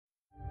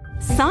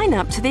Sign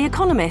up to The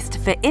Economist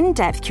for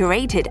in-depth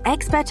curated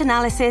expert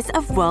analysis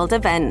of world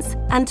events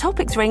and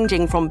topics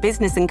ranging from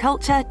business and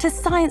culture to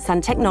science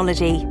and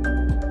technology.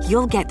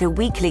 You'll get the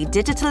weekly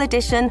digital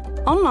edition,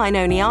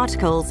 online-only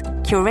articles,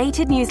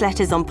 curated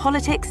newsletters on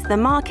politics, the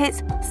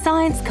markets,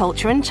 science,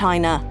 culture and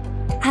China,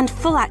 and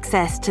full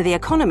access to The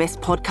Economist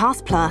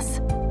Podcast Plus.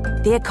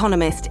 The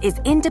Economist is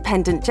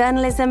independent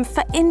journalism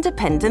for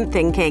independent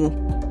thinking.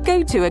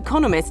 Go to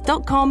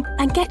economist.com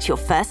and get your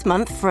first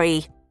month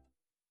free.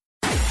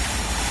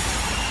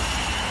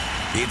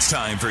 It's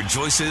time for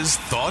Joyce's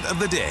Thought of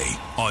the Day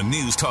on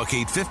News Talk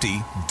 850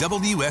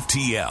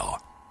 WFTL.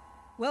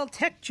 Well,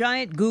 tech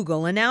giant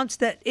Google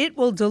announced that it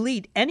will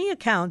delete any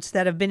accounts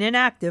that have been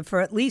inactive for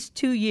at least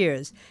 2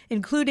 years,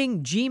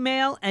 including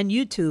Gmail and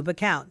YouTube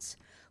accounts.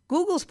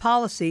 Google's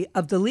policy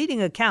of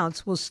deleting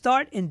accounts will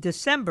start in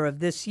December of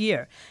this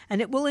year,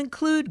 and it will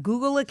include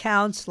Google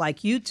accounts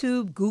like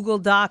YouTube, Google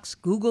Docs,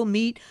 Google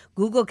Meet,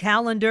 Google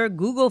Calendar,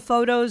 Google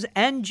Photos,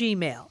 and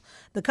Gmail.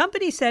 The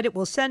company said it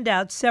will send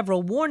out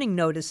several warning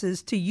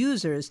notices to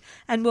users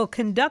and will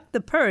conduct the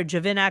purge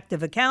of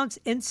inactive accounts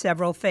in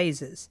several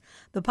phases.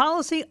 The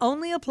policy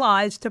only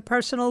applies to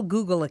personal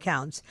Google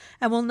accounts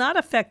and will not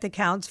affect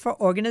accounts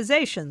for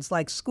organizations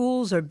like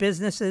schools or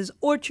businesses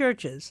or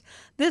churches.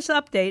 This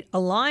update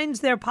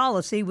aligns their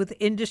policy with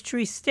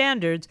industry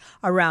standards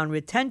around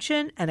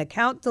retention and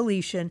account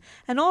deletion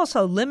and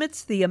also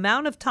limits the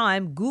amount of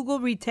time Google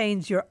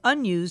retains your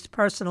unused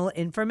personal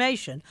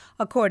information,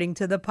 according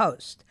to the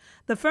Post.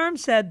 The firm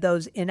said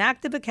those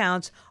inactive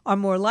accounts are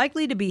more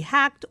likely to be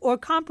hacked or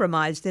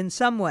compromised in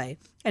some way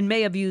and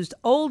may have used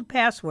old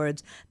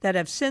passwords that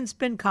have since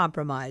been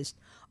compromised.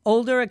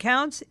 Older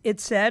accounts, it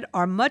said,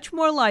 are much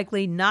more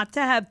likely not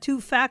to have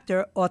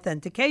two-factor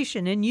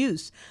authentication in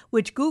use,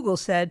 which Google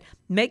said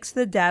makes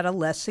the data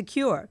less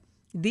secure.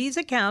 These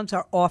accounts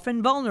are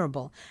often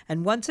vulnerable,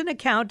 and once an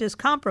account is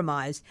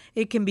compromised,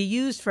 it can be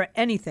used for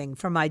anything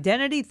from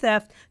identity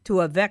theft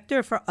to a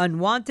vector for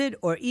unwanted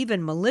or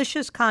even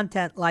malicious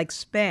content like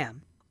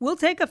spam. We'll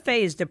take a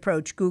phased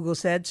approach, Google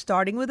said,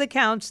 starting with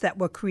accounts that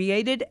were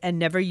created and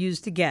never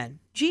used again.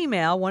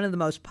 Gmail, one of the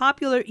most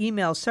popular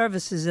email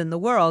services in the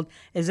world,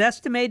 is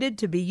estimated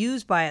to be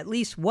used by at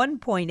least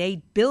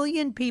 1.8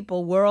 billion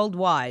people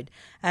worldwide.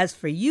 As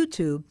for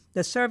YouTube,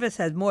 the service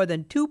has more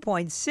than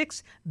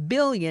 2.6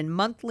 billion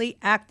monthly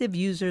active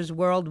users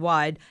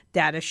worldwide,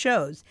 data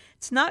shows.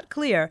 It's not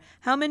clear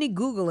how many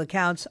Google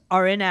accounts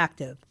are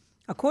inactive.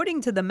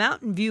 According to the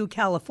Mountain View,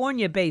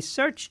 California-based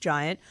search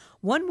giant,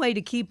 one way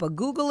to keep a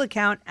Google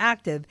account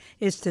active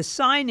is to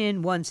sign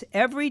in once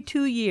every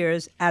 2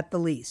 years at the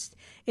least.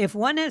 If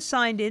one has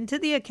signed into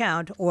the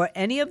account or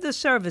any of the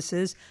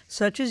services,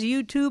 such as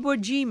YouTube or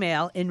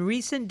Gmail, in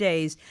recent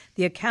days,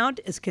 the account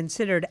is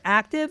considered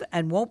active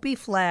and won't be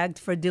flagged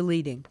for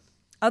deleting.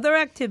 Other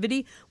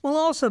activity will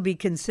also be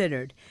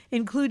considered,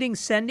 including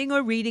sending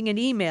or reading an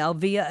email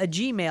via a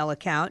Gmail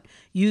account,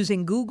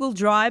 using Google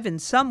Drive in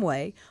some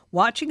way,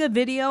 watching a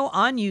video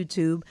on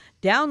YouTube,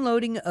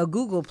 downloading a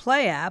Google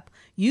Play app,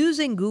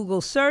 using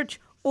Google Search,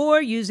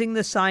 or using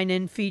the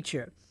sign-in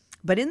feature.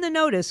 But in the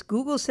notice,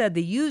 Google said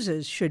the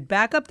users should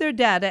back up their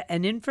data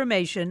and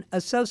information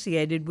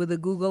associated with a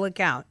Google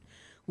account.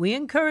 We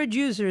encourage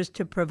users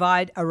to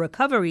provide a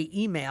recovery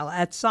email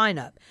at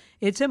sign-up.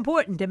 It's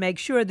important to make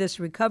sure this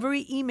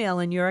recovery email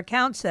in your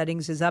account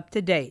settings is up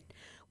to date.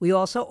 We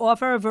also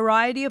offer a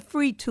variety of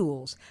free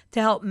tools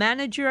to help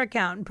manage your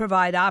account and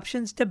provide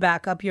options to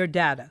back up your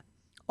data.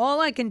 All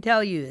I can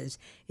tell you is,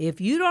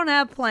 if you don't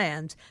have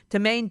plans to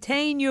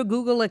maintain your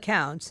Google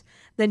accounts,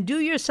 then do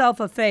yourself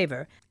a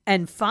favor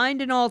and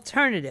find an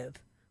alternative.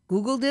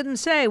 Google didn't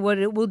say what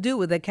it will do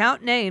with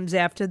account names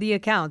after the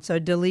accounts are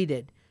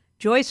deleted.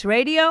 Joyce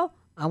Radio,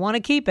 I want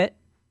to keep it.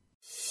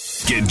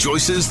 Get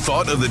Joyce's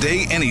Thought of the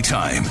Day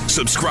anytime.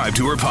 Subscribe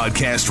to her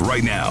podcast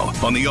right now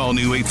on the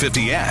all-new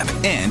 850 app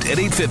and at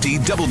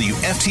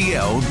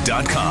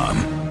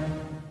 850WFTL.com.